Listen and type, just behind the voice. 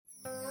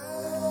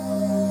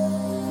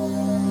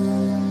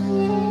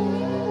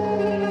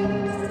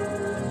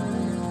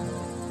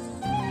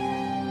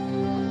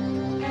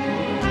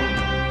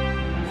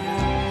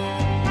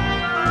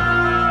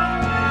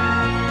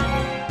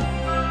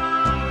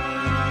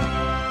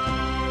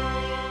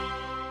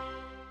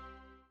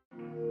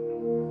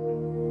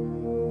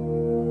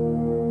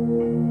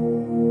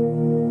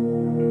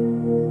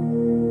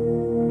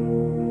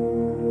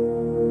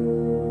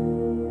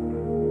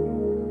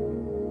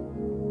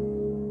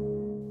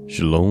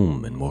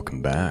Shalom and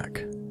welcome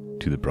back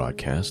to the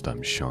broadcast.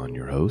 I'm Sean,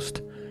 your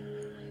host.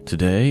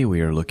 Today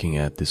we are looking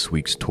at this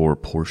week's Torah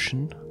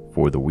portion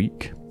for the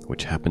week,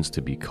 which happens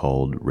to be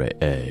called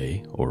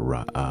Re'eh or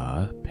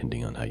Ra'ah,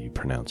 depending on how you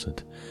pronounce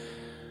it.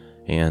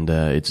 And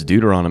it's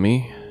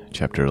Deuteronomy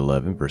chapter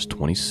 11, verse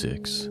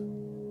 26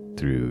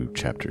 through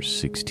chapter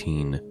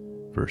 16,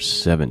 verse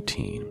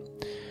 17.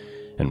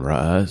 And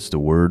Ra'ah is the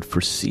word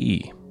for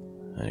sea,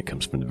 and it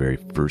comes from the very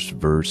first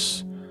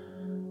verse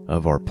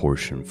of our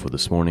portion for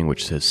this morning,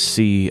 which says,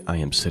 "See, I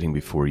am setting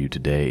before you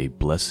today a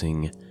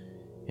blessing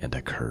and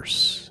a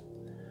curse."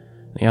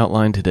 The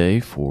outline today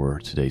for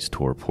today's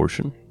Torah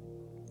portion,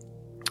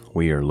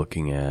 we are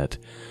looking at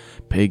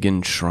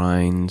pagan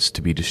shrines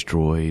to be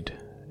destroyed,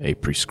 a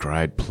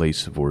prescribed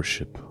place of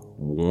worship,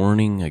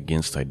 warning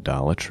against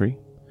idolatry,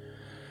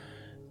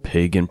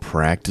 pagan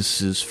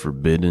practices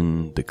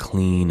forbidden, the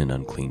clean and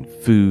unclean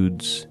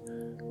foods,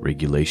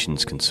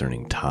 regulations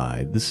concerning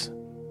tithes,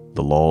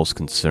 the laws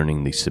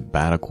concerning the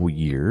sabbatical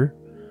year,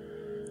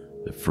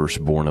 the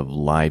firstborn of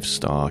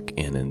livestock,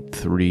 and in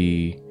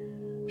 3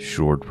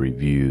 short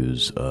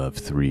reviews of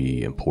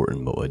 3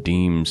 important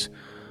Moedims: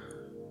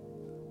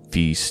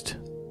 feast,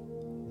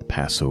 the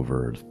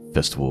Passover,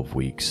 Festival of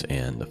Weeks,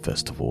 and the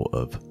Festival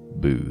of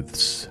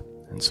Booths.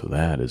 And so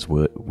that is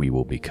what we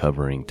will be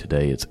covering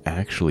today. It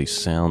actually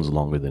sounds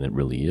longer than it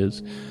really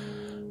is.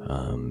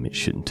 It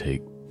shouldn't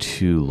take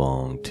too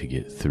long to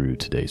get through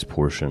today's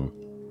portion.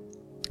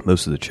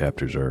 Most of the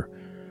chapters are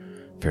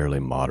fairly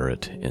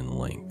moderate in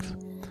length.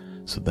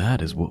 So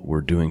that is what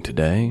we're doing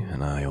today,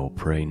 and I will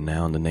pray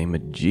now in the name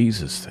of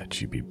Jesus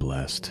that you be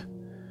blessed.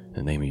 In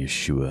the name of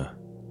Yeshua,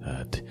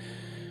 that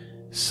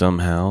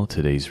somehow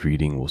today's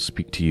reading will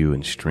speak to you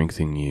and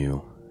strengthen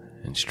you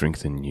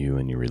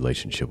in your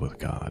relationship with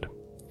God.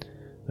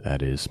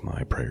 That is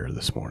my prayer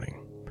this morning.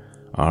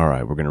 All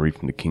right, we're going to read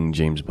from the King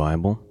James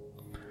Bible.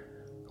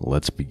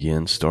 Let's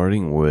begin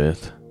starting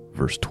with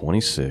verse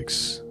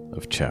 26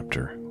 of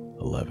chapter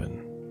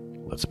 11.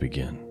 Let's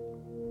begin.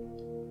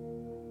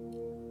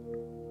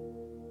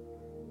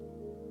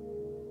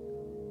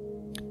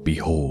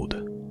 Behold,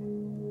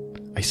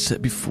 I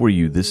set before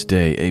you this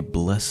day a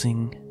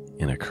blessing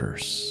and a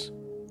curse.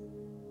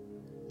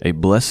 A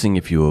blessing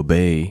if you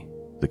obey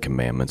the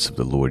commandments of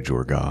the Lord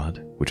your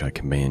God, which I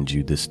command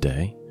you this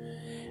day,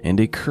 and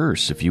a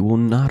curse if you will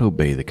not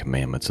obey the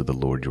commandments of the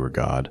Lord your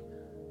God,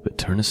 but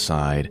turn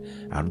aside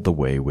out of the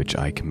way which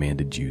I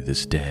commanded you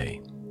this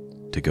day,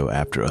 to go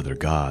after other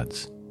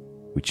gods,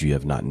 which you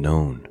have not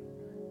known.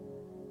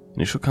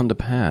 And it shall come to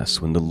pass,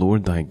 when the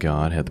Lord thy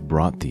God hath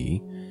brought thee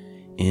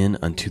in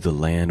unto the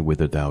land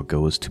whither thou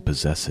goest to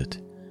possess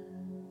it,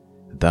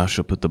 that thou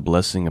shalt put the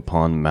blessing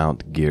upon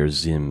Mount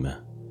Gerizim,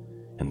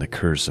 and the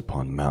curse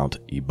upon Mount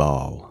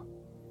Ebal.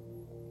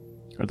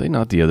 Are they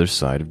not the other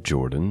side of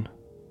Jordan,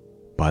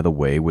 by the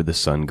way where the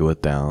sun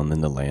goeth down,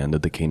 in the land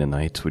of the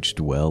Canaanites which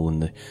dwell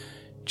in the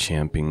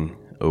champing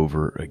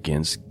over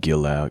against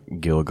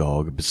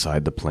Gilgal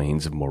beside the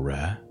plains of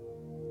Moreh?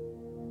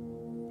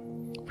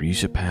 For you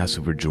shall pass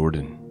over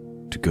Jordan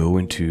to go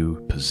and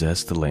to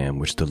possess the land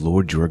which the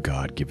Lord your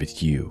God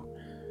giveth you,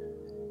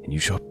 and you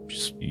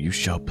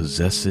shall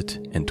possess it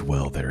and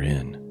dwell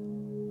therein.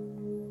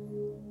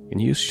 And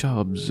you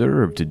shall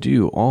observe to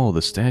do all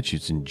the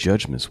statutes and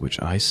judgments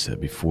which I set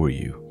before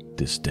you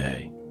this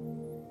day.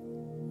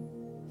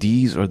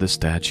 These are the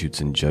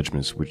statutes and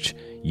judgments which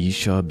ye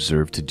shall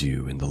observe to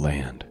do in the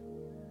land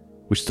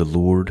which the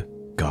Lord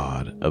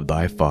God of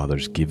thy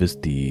fathers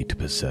giveth thee to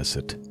possess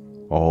it,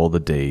 all the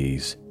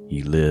days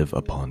ye live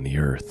upon the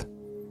earth.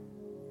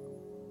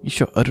 Ye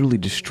shall utterly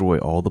destroy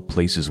all the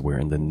places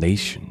wherein the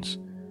nations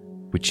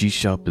which ye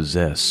shall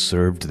possess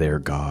served their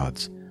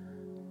gods,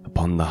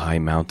 upon the high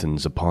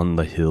mountains, upon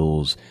the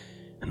hills,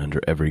 and under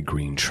every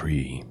green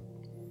tree.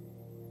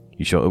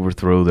 Ye shall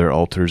overthrow their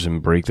altars,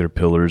 and break their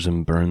pillars,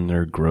 and burn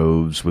their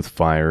groves with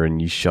fire,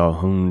 and ye shall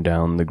hewn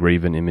down the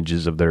graven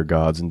images of their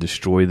gods, and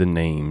destroy the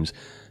names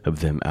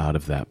of them out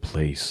of that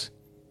place.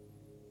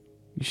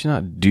 You shall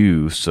not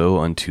do so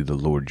unto the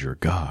Lord your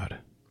God,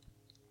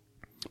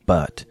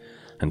 but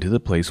unto the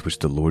place which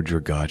the Lord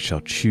your God shall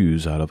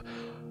choose out of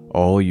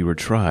all your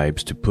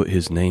tribes to put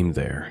his name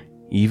there,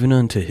 even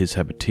unto his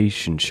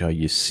habitation shall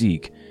ye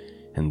seek,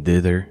 and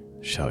thither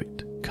shall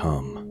it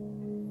come.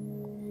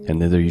 And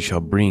thither you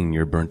shall bring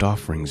your burnt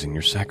offerings, and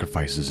your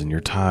sacrifices, and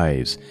your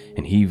tithes,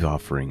 and heave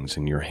offerings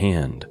in your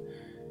hand,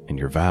 and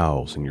your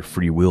vows, and your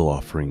free will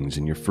offerings,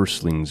 and your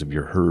firstlings of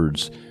your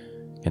herds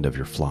and of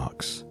your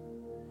flocks.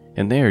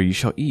 And there you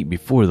shall eat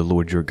before the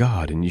Lord your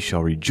God, and ye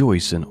shall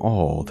rejoice in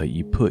all that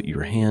ye put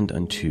your hand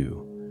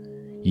unto,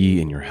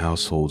 ye and your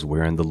households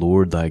wherein the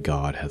Lord thy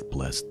God hath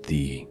blessed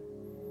thee.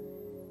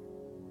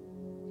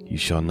 Ye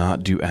shall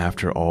not do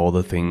after all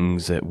the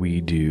things that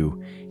we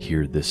do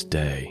here this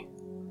day,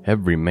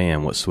 every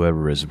man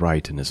whatsoever is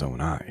right in his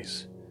own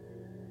eyes.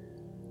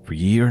 For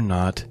ye are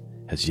not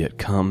as yet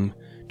come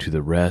to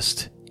the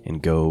rest,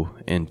 and go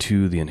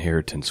into the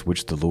inheritance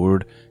which the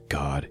Lord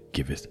God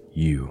giveth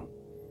you.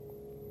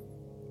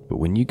 But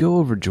when ye go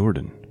over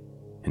Jordan,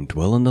 and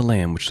dwell in the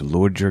land which the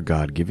Lord your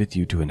God giveth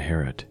you to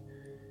inherit.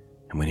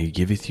 And when he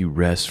giveth you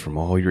rest from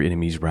all your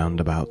enemies round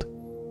about,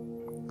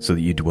 so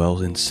that you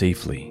dwell in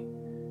safely,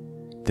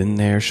 then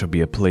there shall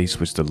be a place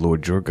which the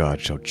Lord your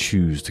God shall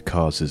choose to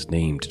cause his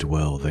name to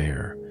dwell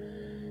there.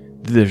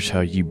 Thither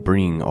shall ye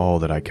bring all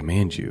that I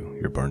command you,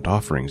 your burnt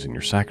offerings and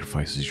your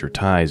sacrifices, your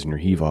tithes and your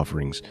heave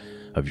offerings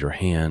of your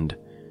hand,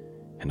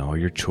 and all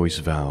your choice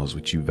vows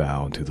which you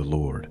vow unto the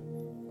Lord.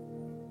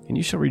 And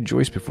ye shall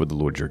rejoice before the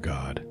Lord your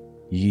God,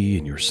 ye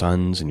and your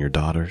sons and your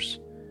daughters,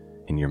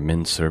 and your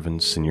men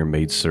servants and your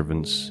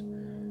maidservants,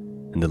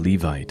 and the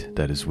Levite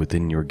that is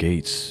within your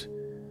gates,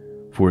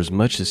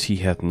 forasmuch as he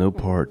hath no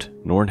part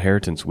nor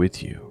inheritance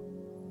with you.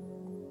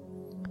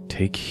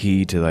 Take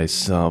heed to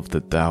thyself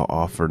that thou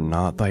offer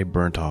not thy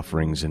burnt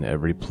offerings in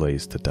every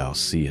place that thou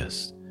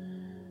seest,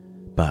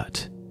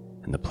 but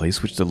in the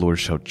place which the Lord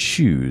shall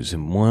choose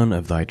in one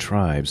of thy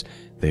tribes,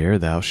 there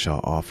thou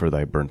shalt offer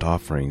thy burnt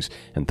offerings,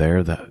 and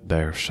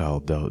there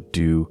shalt thou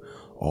do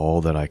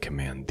all that I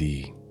command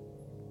thee.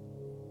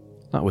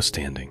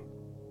 Notwithstanding,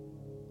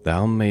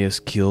 thou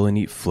mayest kill and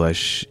eat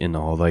flesh in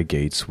all thy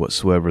gates,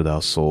 whatsoever thy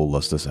soul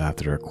lusteth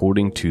after,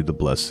 according to the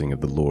blessing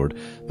of the Lord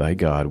thy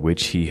God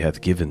which he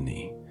hath given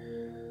thee.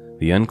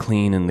 The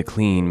unclean and the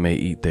clean may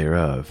eat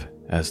thereof,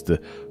 as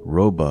the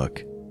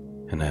roebuck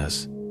and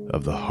as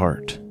of the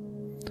hart.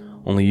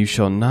 Only you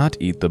shall not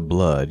eat the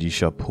blood, ye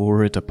shall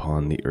pour it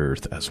upon the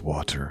earth as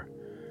water.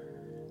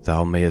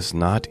 Thou mayest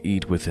not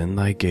eat within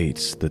thy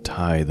gates the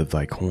tithe of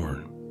thy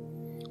corn,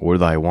 or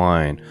thy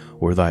wine,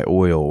 or thy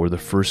oil, or the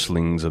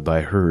firstlings of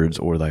thy herds,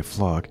 or thy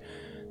flock,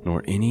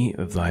 nor any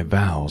of thy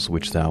vows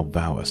which thou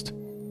vowest,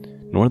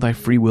 nor thy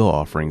freewill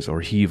offerings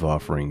or heave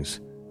offerings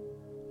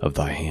of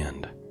thy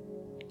hand.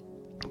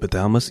 But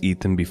thou must eat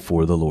them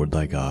before the Lord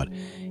thy God,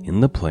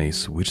 in the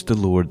place which the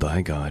Lord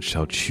thy God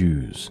shall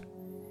choose.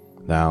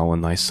 Thou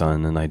and thy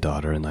son and thy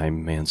daughter and thy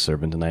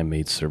manservant and thy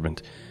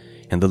maidservant,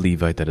 and the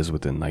Levite that is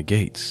within thy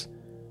gates.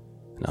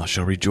 And thou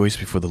shalt rejoice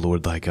before the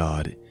Lord thy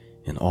God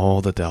in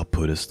all that thou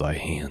puttest thy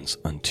hands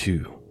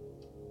unto.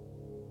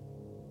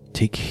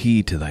 Take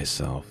heed to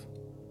thyself,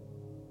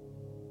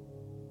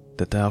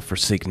 that thou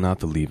forsake not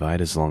the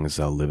Levite as long as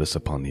thou livest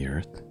upon the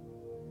earth.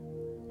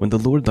 When the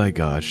Lord thy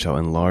God shall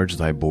enlarge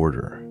thy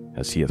border,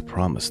 as he hath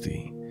promised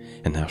thee,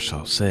 and thou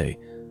shalt say,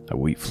 I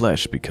will eat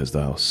flesh, because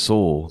thy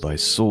soul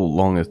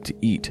longeth to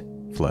eat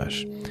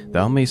flesh.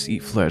 Thou mayst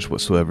eat flesh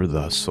whatsoever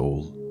thy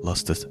soul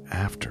lusteth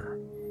after.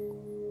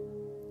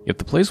 If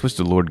the place which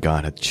the Lord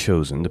God hath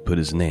chosen to put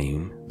his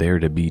name there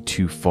to be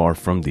too far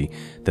from thee,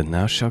 then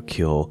thou shalt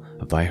kill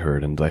of thy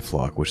herd and thy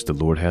flock which the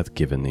Lord hath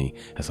given thee,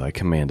 as I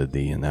commanded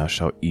thee, and thou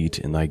shalt eat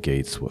in thy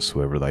gates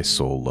whatsoever thy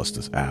soul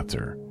lusteth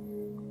after,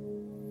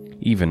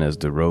 even as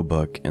the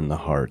roebuck and the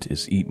hart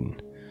is eaten.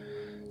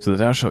 So that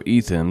thou shalt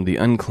eat them, the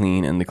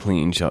unclean and the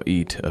clean shall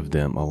eat of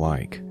them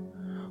alike.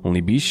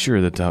 Only be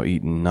sure that thou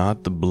eat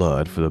not the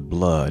blood, for the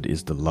blood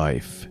is the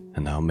life,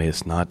 and thou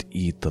mayest not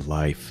eat the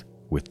life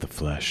with the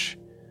flesh.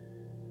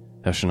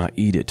 Thou shalt not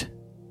eat it.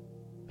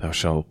 Thou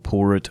shalt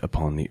pour it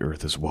upon the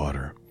earth as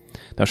water.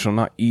 Thou shalt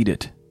not eat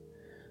it,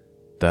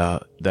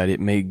 that it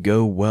may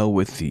go well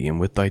with thee and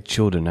with thy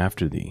children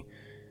after thee,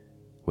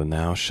 when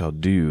thou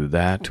shalt do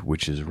that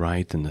which is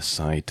right in the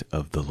sight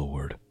of the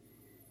Lord.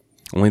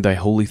 Only thy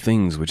holy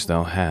things which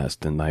thou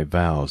hast and thy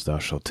vows thou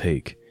shalt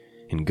take,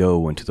 and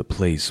go into the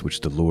place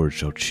which the Lord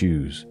shall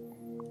choose.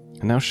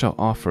 And thou shalt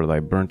offer thy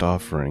burnt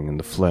offering and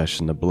the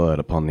flesh and the blood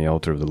upon the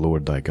altar of the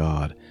Lord thy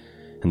God,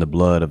 and the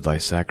blood of thy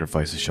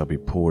sacrifices shall be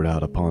poured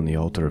out upon the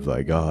altar of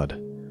thy God,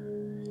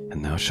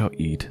 and thou shalt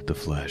eat the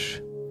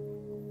flesh.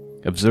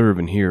 Observe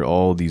and hear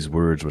all these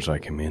words which I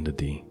commanded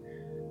thee,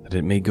 that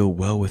it may go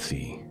well with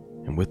thee,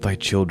 and with thy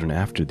children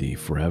after thee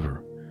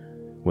forever,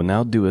 when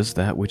thou doest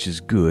that which is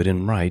good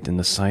and right in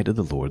the sight of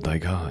the Lord thy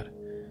God.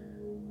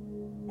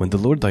 When the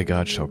Lord thy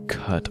God shall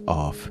cut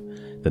off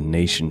the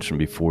nations from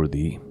before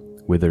thee,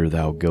 whither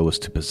thou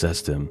goest to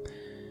possess them,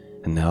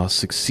 and thou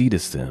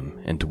succeedest them,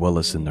 and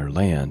dwellest in their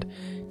land,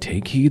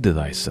 take heed to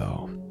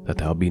thyself, that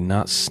thou be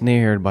not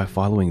snared by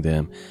following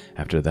them,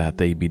 after that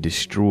they be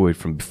destroyed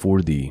from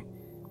before thee,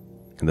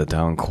 and that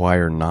thou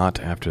inquire not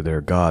after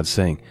their gods,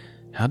 saying,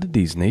 How did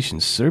these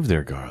nations serve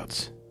their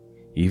gods?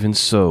 Even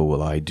so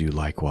will I do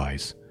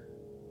likewise.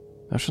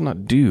 Thou shalt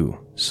not do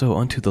so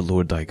unto the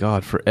Lord thy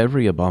God, for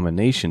every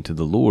abomination to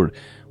the Lord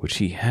which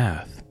he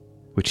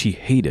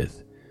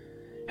hateth,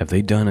 have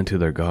they done unto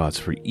their gods,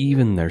 for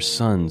even their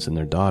sons and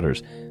their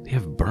daughters they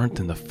have burnt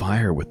in the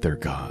fire with their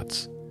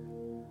gods.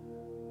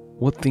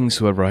 What things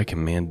soever I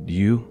command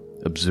you,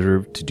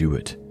 observe to do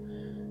it.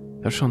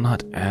 Thou shalt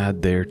not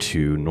add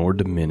thereto, nor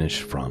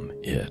diminish from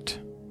it.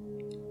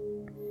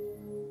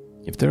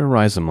 If there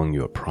arise among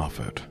you a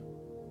prophet,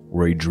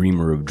 or a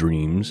dreamer of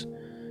dreams,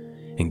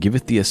 and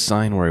giveth thee a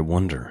sign or a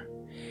wonder,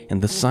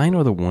 and the sign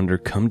or the wonder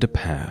come to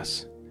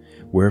pass,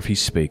 whereof he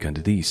spake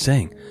unto thee,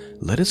 saying,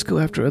 Let us go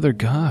after other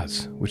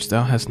gods, which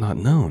thou hast not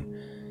known,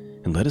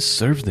 and let us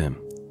serve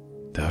them,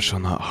 thou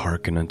shalt not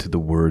hearken unto the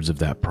words of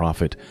that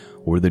prophet,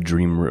 or the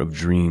dreamer of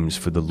dreams,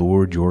 for the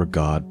Lord your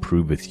God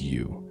proveth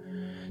you,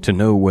 to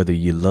know whether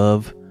ye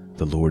love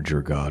the Lord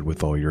your God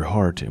with all your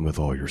heart and with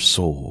all your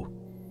soul.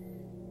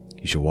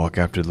 You shall walk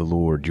after the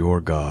Lord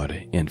your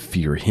God, and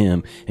fear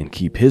him, and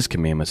keep his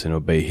commandments, and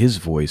obey his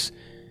voice,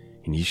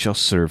 and ye shall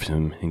serve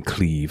him and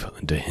cleave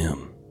unto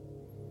him.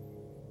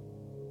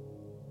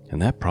 And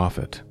that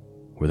prophet,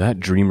 or that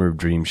dreamer of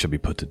dreams, shall be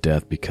put to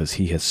death, because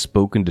he hath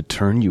spoken to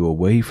turn you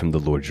away from the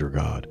Lord your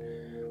God,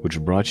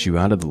 which brought you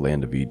out of the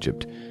land of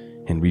Egypt,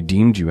 and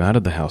redeemed you out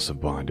of the house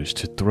of bondage,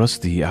 to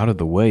thrust thee out of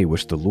the way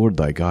which the Lord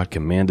thy God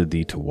commanded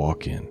thee to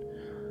walk in.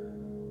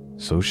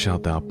 So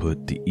shalt thou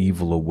put the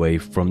evil away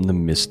from the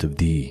midst of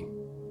thee.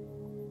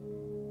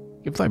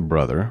 If thy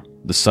brother,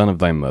 the son of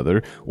thy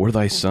mother, or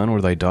thy son,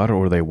 or thy daughter,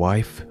 or thy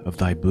wife of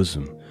thy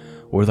bosom,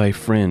 or thy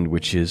friend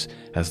which is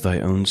as thy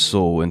own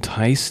soul,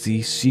 entice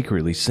thee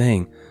secretly,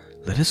 saying,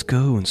 Let us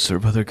go and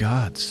serve other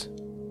gods,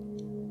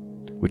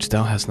 which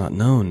thou hast not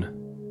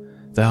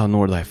known, thou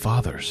nor thy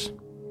fathers,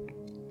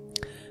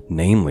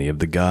 namely of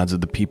the gods of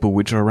the people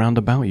which are round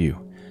about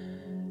you,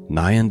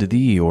 nigh unto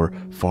thee, or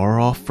far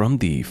off from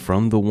thee,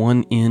 from the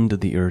one end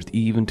of the earth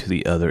even to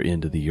the other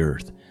end of the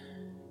earth,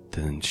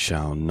 then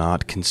shall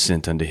not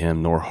consent unto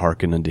him, nor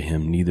hearken unto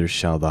him, neither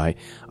shall thy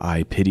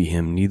eye pity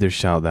him, neither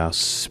shalt thou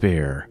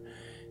spare,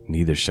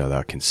 neither shalt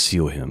thou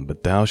conceal him,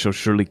 but thou shalt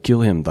surely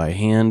kill him. Thy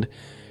hand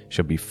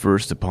shall be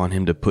first upon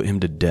him to put him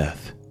to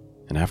death,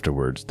 and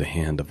afterwards the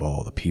hand of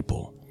all the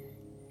people.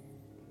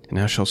 And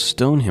thou shalt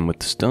stone him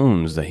with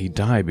stones, that he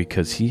die,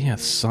 because he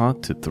hath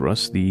sought to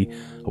thrust thee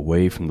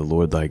away from the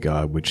Lord thy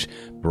God, which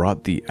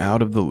brought thee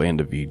out of the land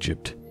of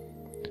Egypt,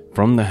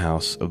 from the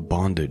house of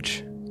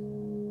bondage.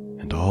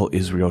 And all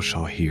Israel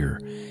shall hear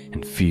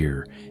and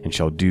fear, and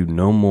shall do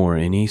no more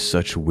any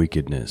such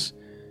wickedness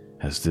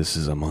as this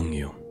is among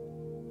you.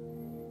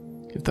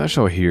 If thou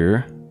shalt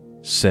hear,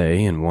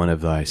 say in one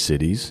of thy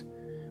cities,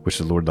 which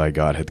the Lord thy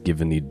God hath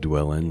given thee to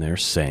dwell in there,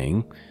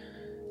 saying,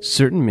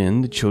 Certain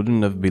men, the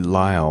children of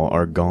Belial,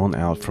 are gone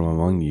out from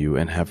among you,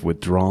 and have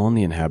withdrawn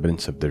the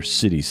inhabitants of their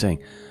city, saying,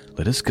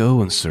 Let us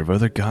go and serve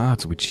other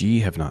gods which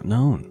ye have not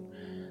known.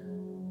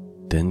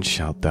 Then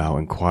shalt thou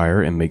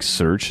inquire and make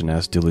search, and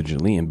ask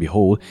diligently, and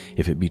behold,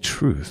 if it be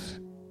truth,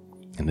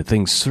 and the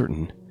thing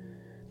certain,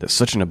 that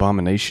such an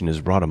abomination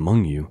is wrought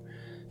among you,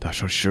 thou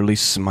shalt surely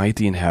smite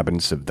the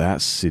inhabitants of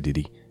that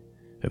city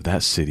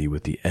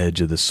with the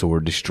edge of the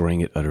sword,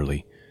 destroying it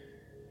utterly,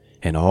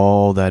 and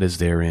all that is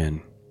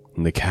therein,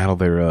 and the cattle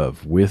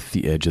thereof, with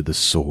the edge of the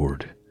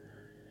sword.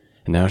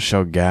 And thou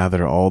shalt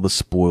gather all the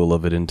spoil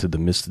of it into the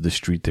midst of the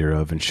street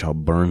thereof, and shalt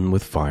burn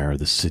with fire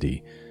the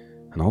city,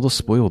 and all the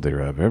spoil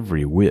thereof,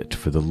 every whit,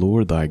 for the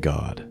Lord thy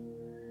God.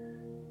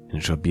 And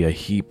it shall be a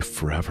heap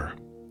forever.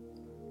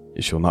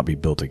 It shall not be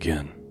built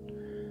again.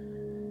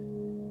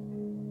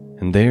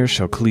 And there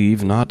shall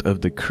cleave not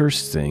of the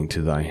cursed thing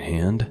to thy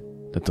hand,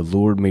 that the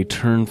Lord may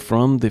turn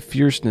from the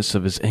fierceness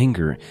of his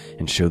anger,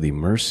 and show thee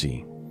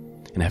mercy,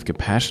 and have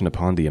compassion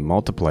upon thee, and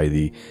multiply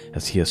thee,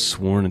 as he has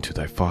sworn unto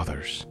thy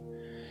fathers.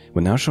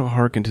 When thou shalt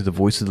hearken to the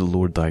voice of the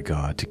Lord thy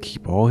God, to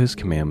keep all his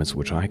commandments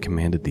which I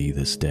commanded thee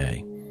this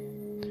day,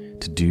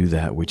 to do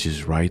that which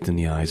is right in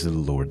the eyes of the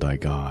Lord thy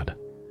God.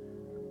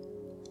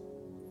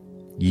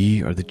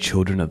 Ye are the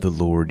children of the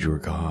Lord your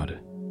God.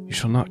 You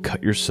shall not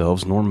cut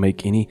yourselves, nor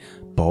make any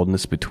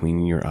baldness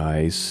between your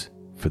eyes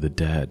for the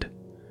dead.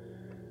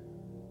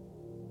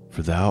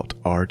 For thou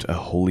art a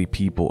holy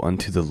people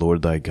unto the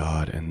Lord thy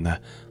God, and the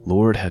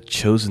Lord hath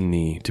chosen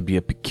thee to be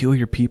a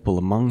peculiar people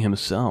among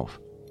himself,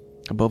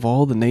 above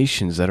all the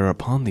nations that are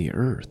upon the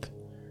earth.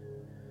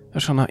 Thou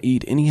shalt not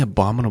eat any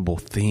abominable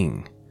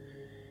thing.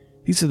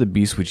 These are the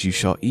beasts which you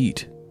shall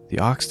eat, the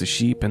ox, the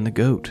sheep, and the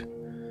goat,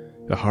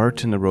 the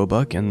hart, and the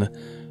roebuck, and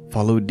the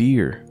fallow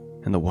deer,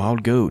 and the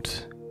wild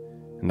goat,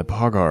 and the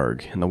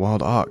pogarg, and the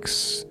wild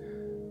ox,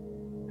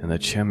 and the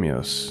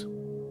chamios,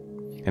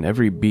 and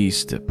every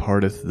beast that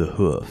parteth the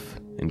hoof,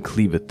 and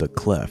cleaveth the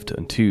cleft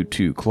unto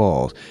 2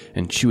 claws,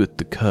 and cheweth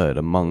the cud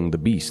among the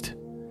beast,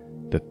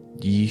 that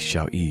ye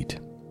shall eat.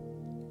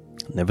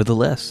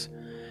 Nevertheless,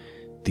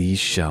 these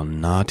shall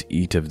not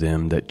eat of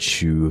them that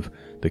chew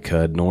the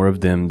cud, nor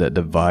of them that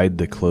divide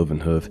the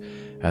cloven hoof,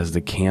 as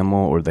the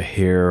camel, or the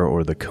hare,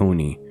 or the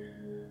coney.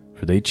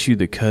 For they chew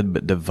the cud,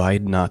 but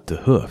divide not the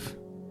hoof.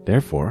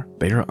 Therefore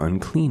they are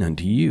unclean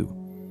unto you.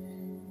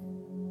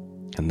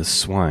 And the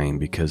swine,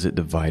 because it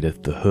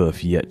divideth the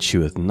hoof, yet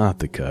cheweth not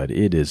the cud,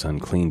 it is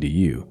unclean to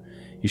you.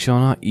 You shall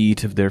not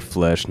eat of their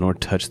flesh, nor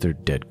touch their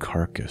dead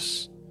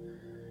carcass.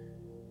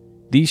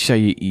 These shall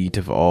ye eat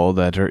of all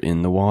that are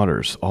in the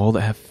waters. All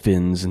that have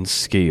fins and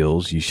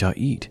scales ye shall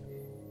eat.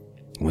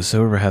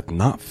 Whatsoever hath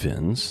not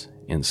fins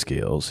and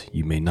scales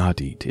ye may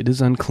not eat. It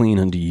is unclean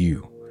unto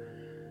you.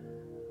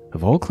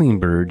 Of all clean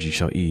birds ye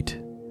shall eat,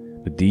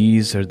 but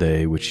these are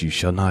they which ye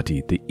shall not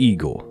eat: the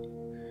eagle,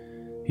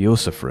 the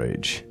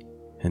ossifrage,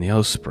 and the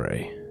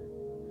osprey,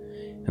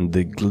 and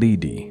the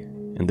gledy,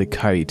 and the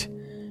kite,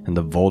 and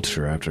the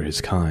vulture after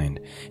his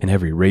kind, and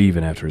every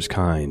raven after his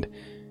kind,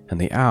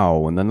 and the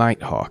owl, and the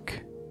nighthawk,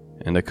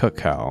 and the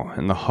cuckow,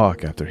 and the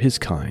hawk after his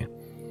kind,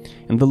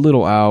 and the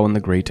little owl, and the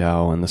great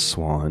owl, and the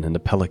swan, and the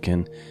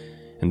pelican,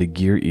 and the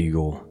gier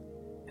eagle,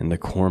 and the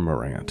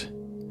cormorant,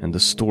 and the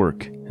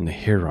stork, and the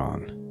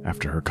heron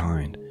after her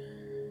kind,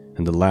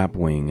 and the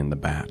lapwing, and the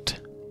bat.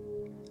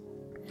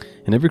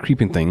 And every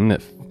creeping thing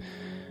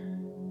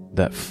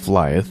that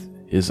flieth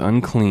is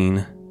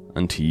unclean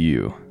unto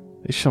you.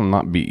 They shall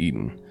not be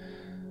eaten.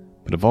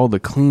 But of all the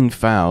clean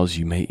fowls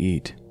you may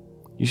eat.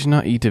 You shall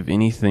not eat of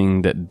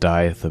anything that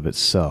dieth of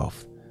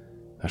itself.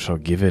 Thou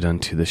shalt give it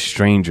unto the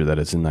stranger that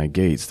is in thy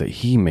gates, that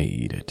he may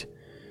eat it.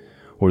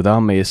 Or thou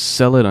mayest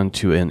sell it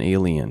unto an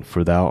alien,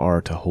 for thou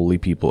art a holy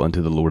people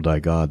unto the Lord thy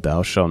God.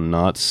 Thou shalt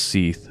not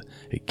seethe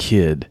a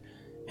kid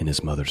in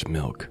his mother's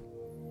milk.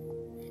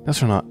 Thou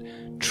shalt not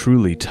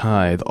truly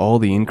tithe all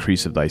the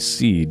increase of thy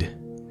seed.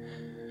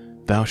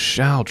 Thou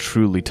shalt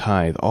truly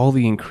tithe all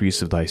the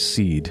increase of thy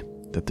seed,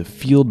 that the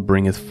field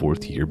bringeth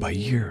forth year by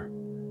year.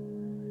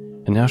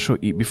 And thou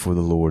shalt eat before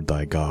the Lord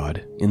thy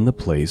God in the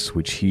place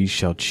which he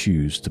shall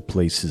choose to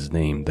place his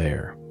name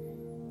there.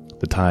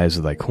 The tithes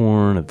of thy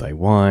corn, of thy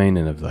wine,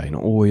 and of thine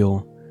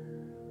oil,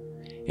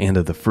 and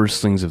of the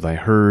firstlings of thy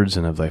herds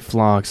and of thy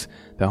flocks,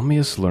 thou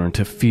mayest learn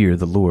to fear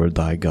the Lord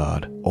thy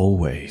God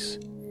always.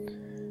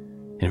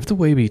 And if the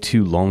way be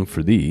too long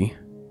for thee,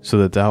 so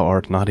that thou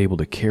art not able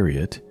to carry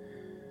it,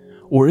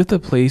 or if the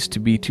place to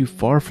be too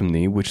far from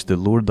thee, which the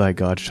Lord thy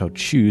God shall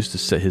choose to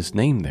set his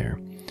name there,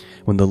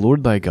 when the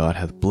Lord thy God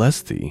hath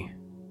blessed thee,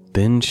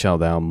 then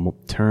shalt thou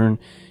turn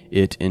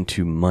it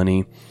into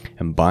money,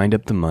 and bind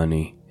up the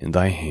money in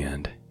thy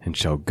hand, and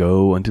shalt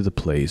go unto the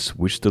place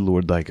which the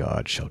Lord thy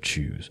God shall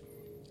choose.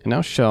 And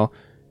thou shalt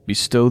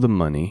bestow the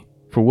money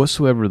for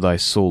whatsoever thy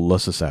soul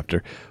lusteth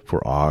after,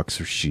 for ox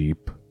or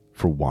sheep,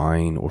 for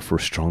wine or for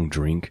strong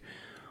drink,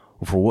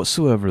 or for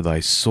whatsoever thy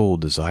soul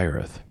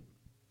desireth.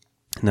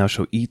 And thou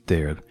shalt eat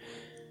there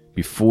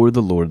before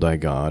the Lord thy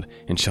God,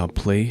 and shalt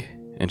play,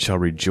 and shalt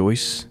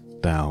rejoice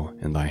thou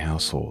and thy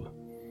household.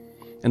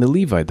 And the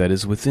Levite that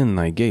is within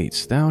thy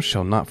gates, thou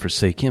shalt not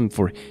forsake him,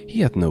 for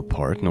he hath no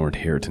part nor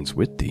inheritance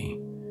with thee.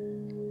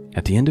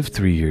 At the end of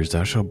 3 years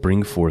thou shalt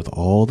bring forth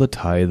all the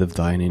tithe of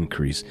thine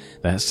increase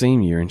that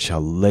same year, and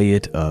shalt lay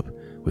it up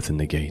within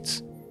the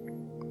gates.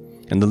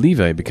 And the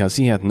Levite, because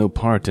he hath no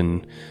part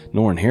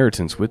nor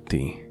inheritance with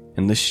thee,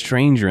 and the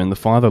stranger, and the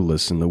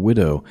fatherless, and the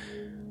widow,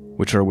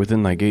 which are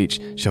within thy gates,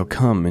 shall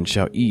come and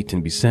shall eat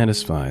and be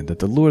satisfied, that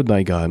the Lord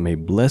thy God may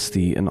bless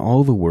thee in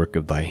all the work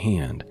of thy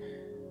hand,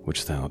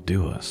 which thou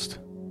doest.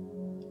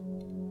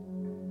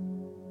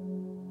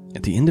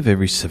 At the end of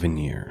every 7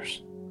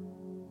 years,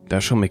 thou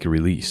shalt make a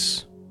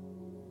release.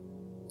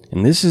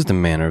 And this is the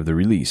manner of the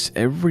release.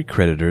 Every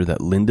creditor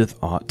that lendeth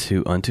aught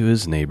unto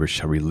his neighbor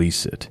shall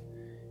release it,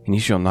 and he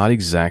shall not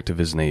exact of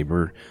his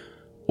neighbor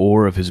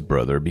or of his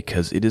brother,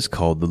 because it is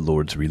called the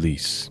Lord's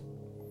release.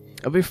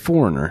 Of a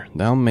foreigner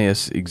thou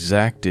mayest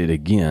exact it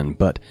again,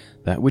 but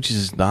that which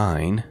is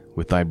thine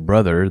with thy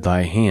brother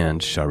thy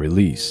hand shall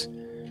release,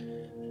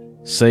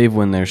 save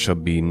when there shall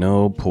be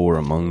no poor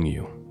among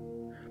you.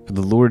 For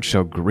the Lord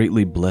shall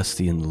greatly bless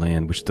thee in the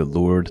land which the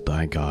Lord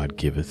thy God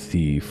giveth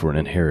thee for an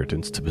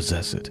inheritance to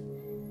possess it.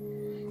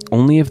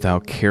 Only if thou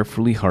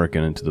carefully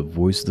hearken unto the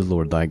voice of the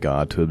Lord thy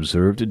God, to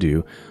observe to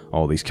do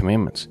all these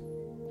commandments,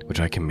 which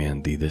I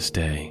command thee this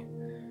day.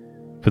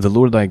 For the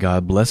Lord thy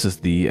God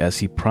blesseth thee as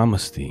he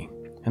promised thee.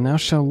 And thou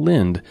shalt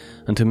lend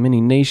unto many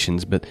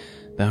nations, but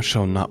thou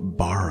shalt not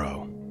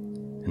borrow.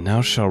 And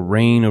thou shalt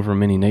reign over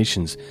many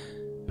nations,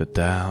 but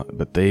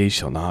they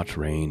shall not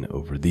reign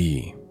over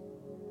thee.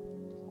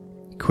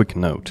 Quick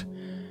note.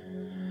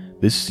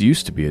 This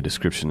used to be a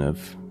description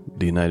of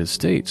the United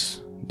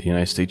States. The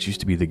United States used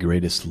to be the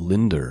greatest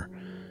lender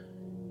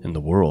in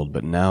the world,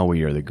 but now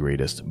we are the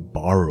greatest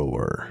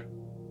borrower.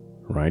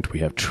 Right? We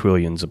have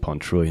trillions upon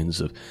trillions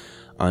of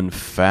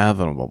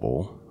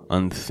unfathomable,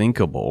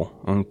 unthinkable,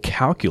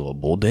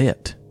 uncalculable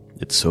debt.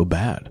 It's so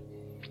bad.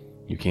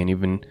 You can't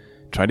even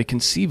try to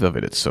conceive of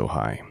it. It's so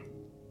high.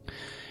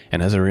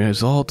 And as a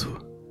result,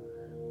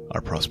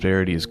 our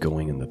prosperity is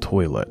going in the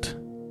toilet,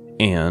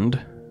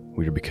 and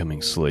we are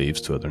becoming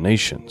slaves to other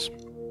nations.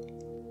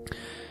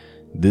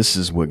 This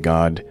is what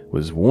God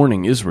was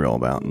warning Israel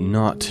about,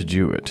 not to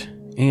do it.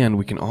 And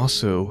we can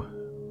also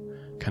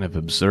kind of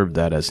observe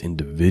that as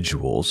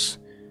individuals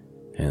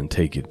and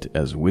take it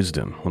as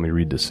wisdom. Let me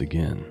read this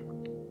again.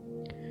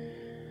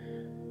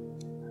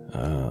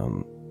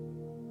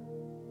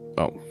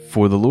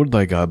 For the Lord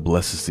thy God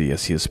blesses thee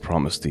as he has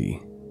promised thee,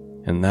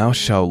 and thou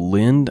shalt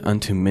lend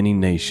unto many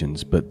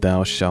nations, but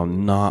thou shalt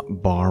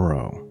not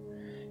borrow.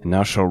 And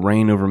thou shalt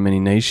reign over many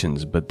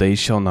nations, but they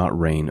shall not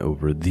reign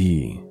over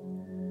thee.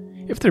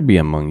 If there be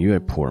among you a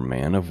poor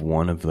man of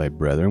one of thy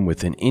brethren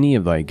within any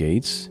of thy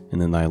gates,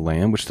 and in thy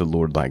land which the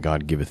Lord thy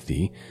God giveth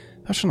thee,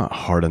 thou shalt not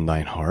harden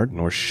thine heart,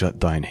 nor shut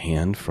thine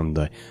hand from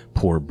thy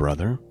poor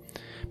brother,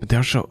 but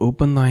thou shalt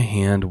open thy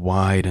hand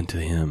wide unto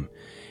him,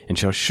 and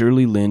shalt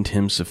surely lend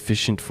him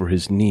sufficient for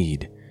his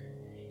need,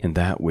 and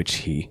that which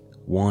he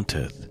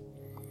wanteth.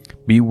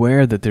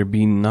 Beware that there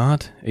be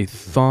not a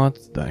thought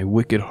in thy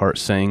wicked heart,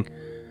 saying,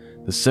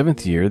 The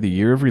 7th year, the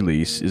year of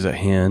release, is at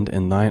hand,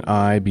 and thine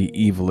eye be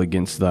evil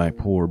against thy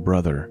poor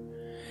brother,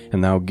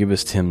 and thou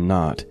givest him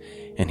not,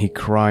 and he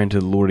cry unto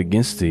the Lord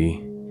against thee,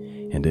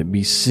 and it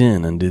be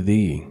sin unto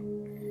thee,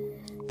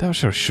 thou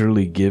shalt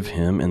surely give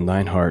him, and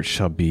thine heart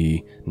shall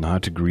be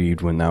not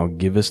grieved when thou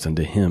givest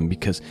unto him,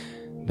 because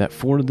that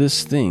for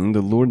this thing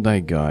the Lord thy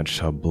God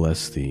shall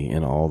bless thee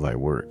in all thy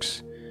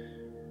works,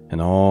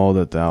 and all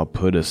that thou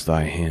puttest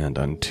thy hand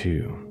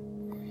unto.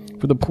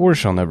 For the poor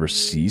shall never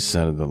cease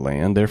out of the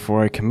land,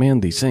 therefore I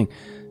command thee, saying,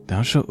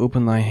 Thou shalt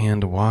open thy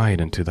hand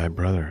wide unto thy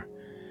brother,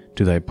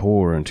 to thy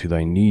poor, and to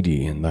thy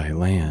needy in thy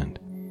land.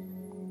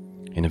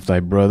 And if thy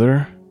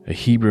brother, a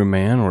Hebrew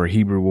man or a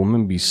Hebrew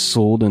woman, be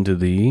sold unto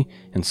thee,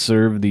 and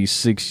serve thee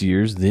 6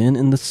 years, then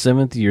in the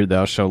 7th year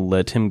thou shalt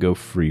let him go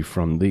free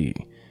from thee.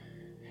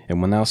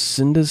 And when thou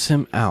sendest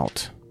him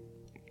out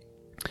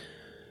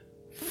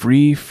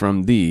free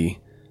from thee,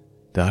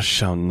 thou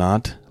shalt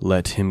not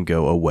let him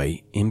go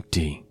away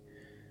empty.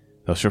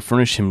 Thou shalt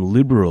furnish him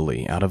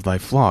liberally out of thy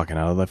flock, and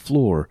out of thy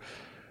floor,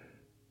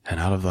 and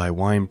out of thy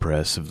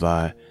winepress of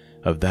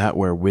that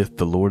wherewith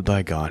the Lord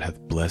thy God hath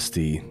blessed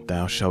thee,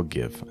 thou shalt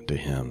give unto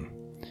him.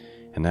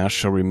 And thou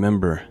shalt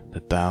remember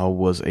that thou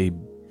was a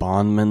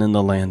bondman in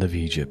the land of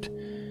Egypt,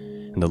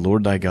 and the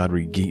Lord thy God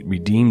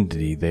redeemed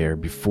thee there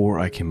before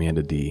I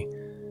commanded thee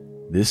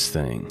this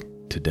thing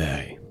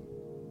today.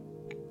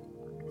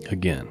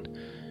 Again,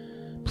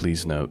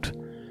 please note,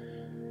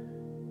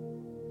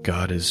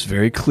 God is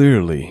very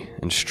clearly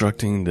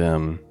instructing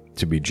them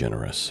to be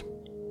generous.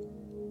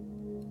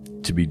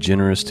 To be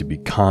generous, to be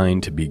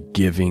kind, to be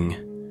giving.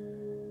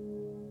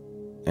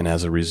 And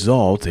as a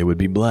result, they would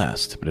be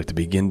blessed. But if they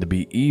begin to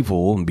be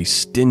evil and be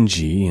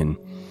stingy and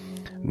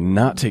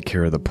not take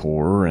care of the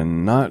poor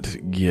and not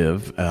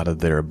give out of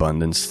their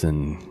abundance,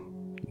 then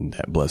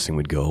that blessing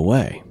would go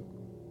away.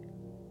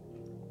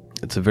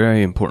 It's a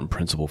very important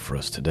principle for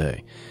us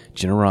today.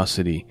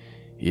 Generosity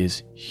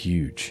is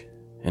huge,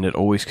 and it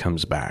always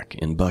comes back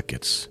in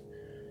buckets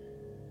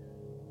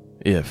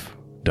if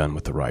done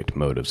with the right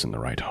motives and the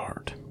right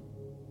heart.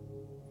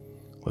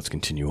 Let's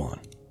continue on.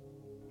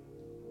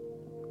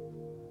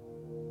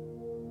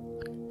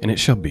 And it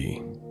shall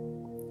be,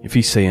 if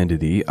he say unto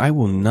thee, I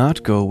will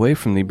not go away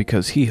from thee,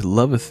 because he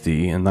loveth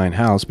thee, and thine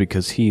house,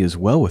 because he is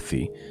well with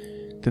thee,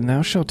 then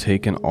thou shalt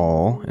take an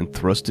awl, and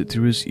thrust it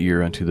through his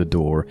ear unto the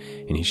door,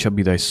 and he shall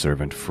be thy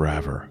servant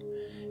forever.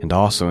 And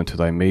also unto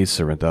thy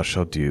maidservant thou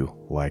shalt do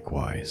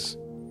likewise.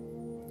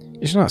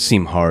 It shall not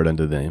seem hard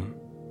unto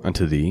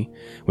thee,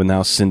 when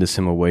thou sendest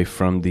him away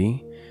from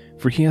thee,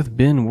 for he hath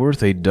been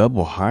worth a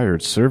double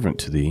hired servant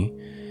to thee,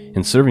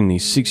 in serving thee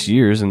 6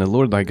 years, and the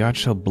Lord thy God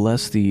shall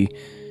bless thee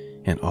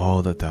in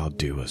all that thou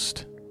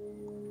doest.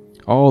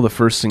 All the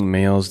firstling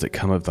males that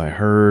come of thy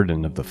herd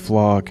and of the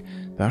flock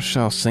thou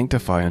shalt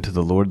sanctify unto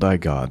the Lord thy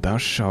God. Thou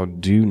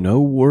shalt do no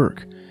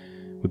work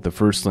with the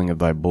firstling of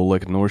thy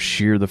bullock, nor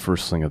shear the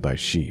firstling of thy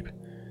sheep.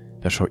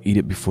 Thou shalt eat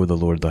it before the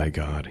Lord thy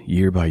God,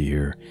 year by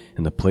year,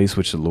 in the place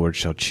which the Lord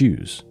shall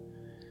choose,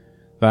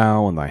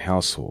 thou and thy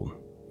household.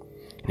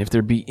 And if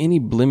there be any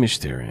blemish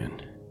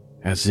therein,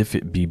 as if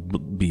it be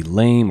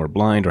lame or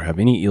blind, or have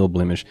any ill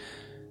blemish,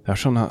 thou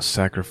shalt not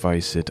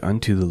sacrifice it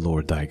unto the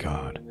Lord thy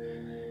God.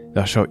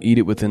 Thou shalt eat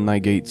it within thy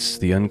gates.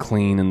 The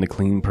unclean and the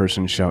clean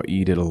person shall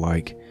eat it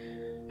alike,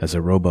 as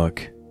a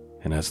roebuck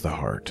and as the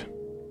hart.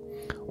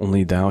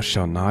 Only thou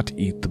shalt not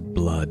eat the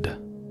blood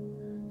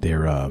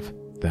thereof.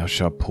 Thou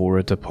shalt pour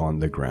it upon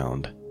the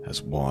ground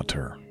as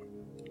water.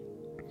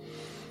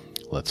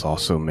 Let's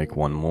also make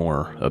one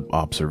more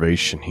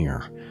observation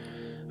here.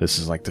 This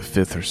is like the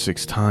 5th or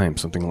 6th time,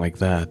 something like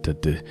that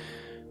the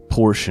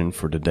portion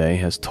for today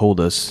has told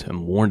us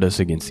and warned us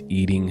against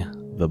eating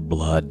the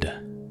blood.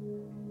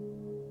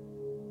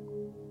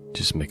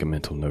 Just make a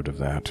mental note of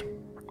that.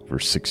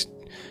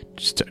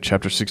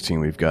 Chapter 16,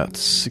 we've got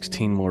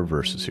 16 more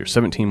verses here,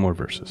 17 more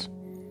verses.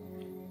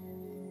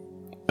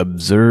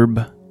 Observe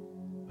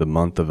the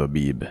month of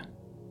Abib,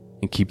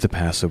 and keep the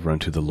Passover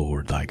unto the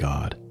Lord thy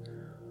God.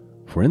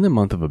 For in the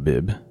month of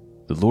Abib,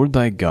 the Lord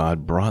thy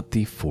God brought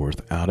thee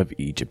forth out of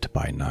Egypt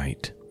by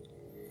night.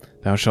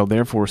 Thou shalt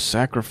therefore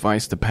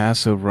sacrifice the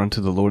Passover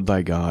unto the Lord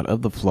thy God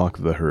of the flock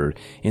of the herd,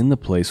 in the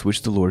place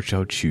which the Lord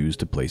shall choose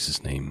to place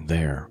his name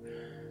there.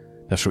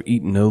 Thou shalt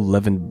eat no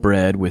leavened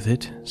bread with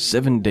it.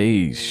 7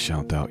 days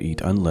shalt thou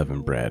eat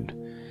unleavened bread,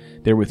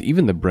 therewith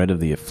even the bread of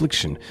the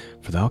affliction,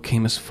 for thou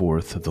camest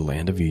forth of the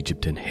land of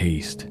Egypt in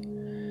haste,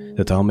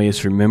 that thou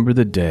mayest remember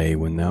the day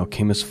when thou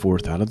camest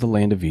forth out of the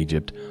land of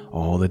Egypt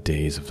all the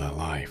days of thy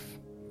life.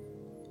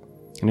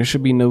 And there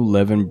shall be no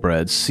leavened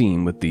bread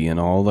seen with thee in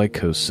all thy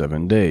coast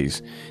 7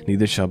 days,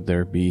 neither shall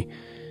there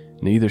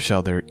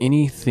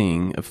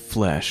anything of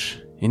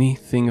flesh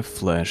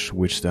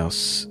which thou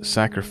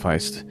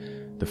sacrificest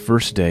the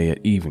first day at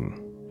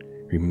even,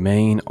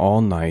 remain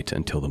all night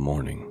until the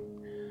morning.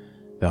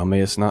 Thou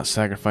mayest not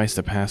sacrifice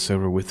the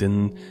Passover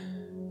within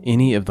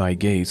any of thy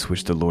gates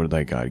which the Lord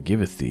thy God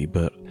giveth thee,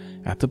 but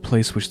at the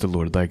place which the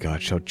Lord thy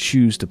God shall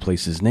choose to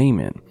place his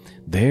name in.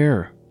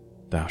 There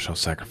thou shalt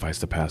sacrifice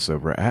the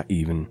Passover at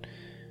even,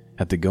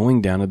 at the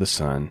going down of the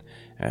sun,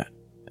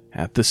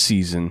 at the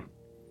season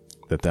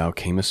that thou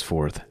camest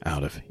forth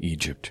out of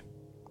Egypt.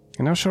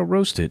 And thou shalt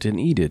roast it and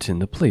eat it in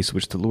the place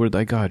which the Lord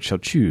thy God shall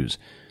choose,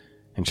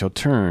 and shall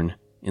turn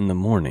in the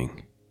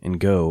morning, and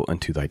go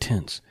unto thy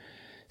tents.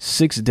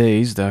 6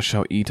 days thou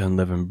shalt eat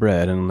unleavened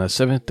bread, and on the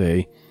 7th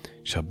day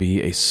shall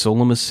be a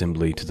solemn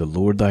assembly to the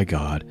Lord thy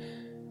God.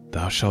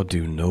 Thou shalt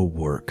do no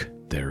work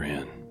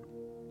therein.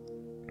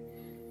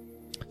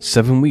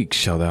 7 weeks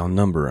shalt thou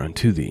number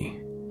unto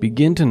thee.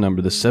 Begin to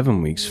number the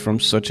 7 weeks from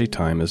such a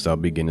time as thou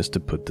beginnest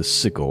to put the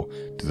sickle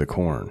to the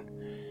corn.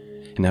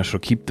 And thou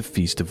shalt keep the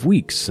feast of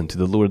weeks unto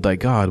the Lord thy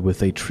God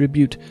with a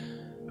tribute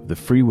of the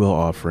freewill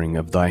offering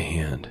of thy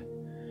hand,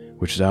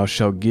 which thou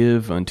shalt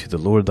give unto the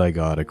Lord thy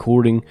God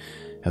according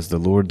as the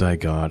Lord thy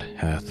God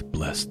hath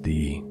blessed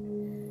thee.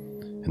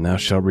 And thou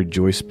shalt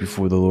rejoice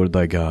before the Lord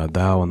thy God,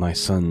 thou and thy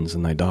sons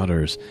and thy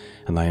daughters,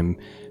 and thy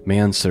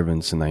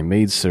manservants and thy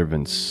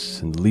maidservants,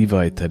 and the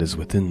Levite that is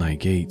within thy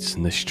gates,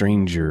 and the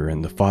stranger,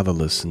 and the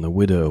fatherless, and the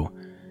widow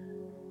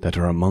that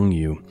are among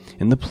you,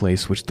 in the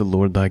place which the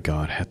Lord thy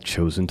God hath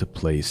chosen to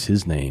place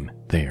his name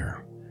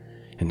there.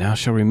 And thou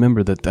shalt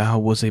remember that thou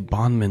wast a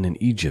bondman in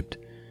Egypt,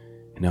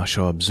 and thou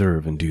shalt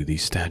observe and do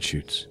these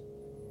statutes.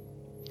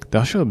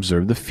 Thou shalt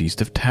observe the Feast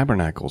of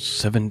Tabernacles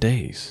 7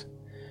 days.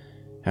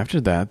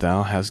 After that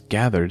thou hast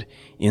gathered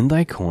in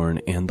thy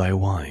corn and thy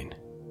wine.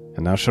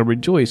 And thou shalt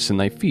rejoice in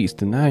thy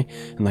feast, and thy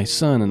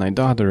son, and thy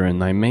daughter,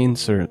 and thy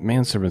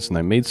manservants, and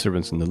thy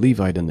maidservants, and the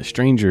Levite, and the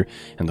stranger,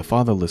 and the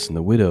fatherless, and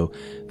the widow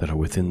that are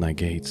within thy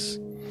gates.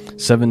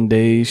 7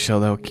 days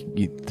shalt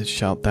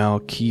thou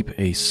keep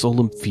a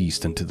solemn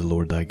feast unto the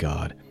Lord thy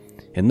God,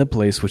 in the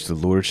place which the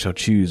Lord shall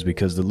choose,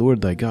 because the Lord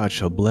thy God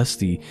shall bless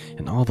thee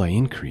in all thy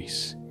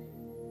increase,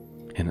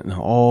 and in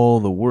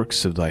all the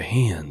works of thy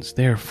hands.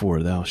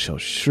 Therefore thou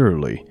shalt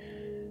surely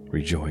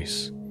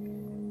rejoice.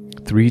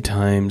 3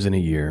 times in a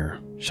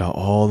year shall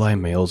all thy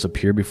males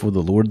appear before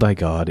the Lord thy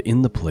God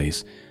in the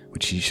place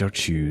which he shall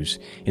choose,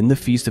 in the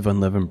feast of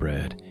unleavened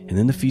bread, and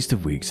in the feast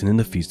of weeks, and in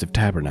the feast of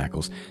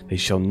tabernacles. They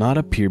shall not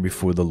appear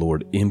before the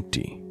Lord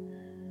empty.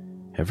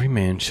 Every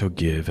man shall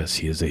give as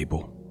he is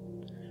able,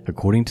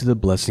 according to the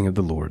blessing of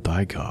the Lord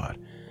thy God,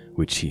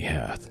 which he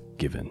hath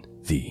given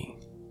thee.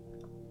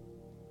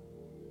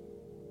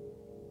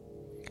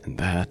 And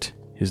that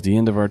is the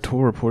end of our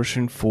Torah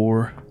portion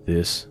for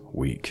this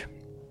week.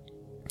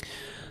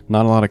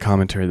 Not a lot of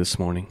commentary this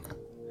morning,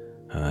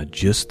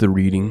 just the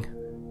reading,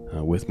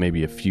 with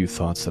maybe a few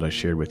thoughts that I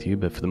shared with you,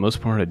 but for the most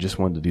part I just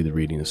wanted to do the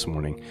reading this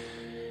morning,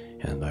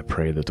 and I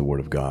pray that the Word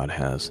of God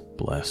has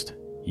blessed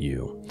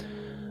you.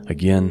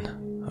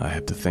 Again, I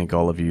have to thank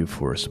all of you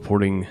for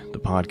supporting the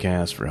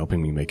podcast, for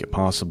helping me make it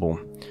possible.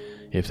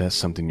 If that's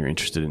something you're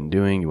interested in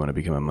doing, you want to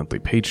become a monthly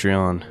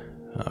Patreon,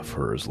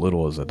 for as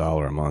little as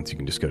 $1 a month, you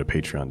can just go to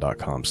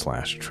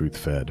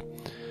patreon.com/truthfed.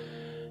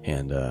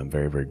 And I'm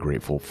very, very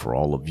grateful for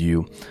all of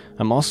you.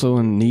 I'm also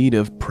in need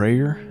of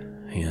prayer,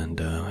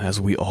 and as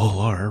we all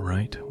are,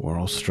 right? We're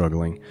all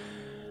struggling.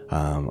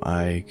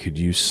 I could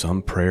use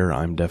some prayer.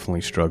 I'm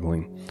definitely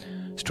struggling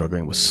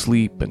with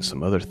sleep and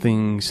some other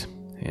things,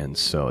 and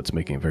so it's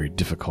making it very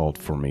difficult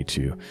for me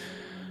to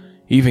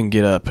even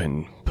get up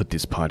and put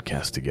this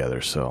podcast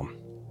together. So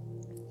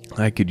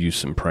I could use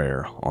some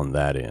prayer on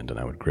that end, and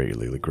I would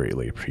greatly,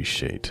 greatly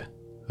appreciate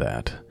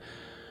that.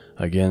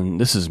 Again,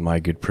 this is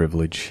my good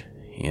privilege.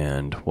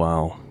 And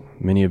while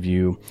many of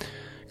you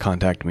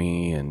contact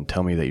me and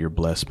tell me that you're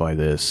blessed by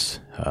this,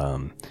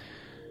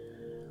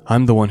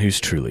 I'm the one who's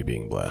truly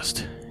being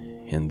blessed,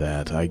 in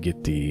that I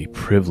get the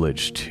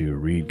privilege to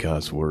read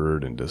God's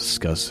Word and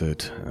discuss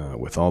it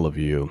with all of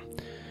you,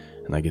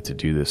 and I get to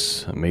do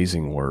this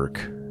amazing work,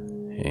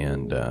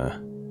 and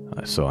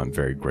so I'm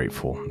very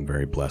grateful. I'm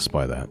very blessed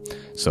by that.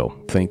 So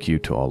thank you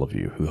to all of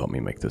you who helped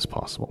me make this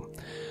possible.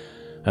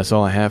 That's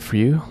all I have for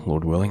you.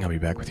 Lord willing, I'll be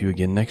back with you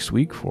again next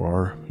week for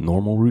our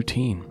normal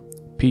routine.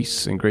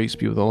 Peace and grace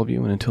be with all of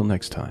you, and until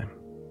next time,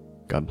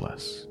 God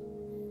bless.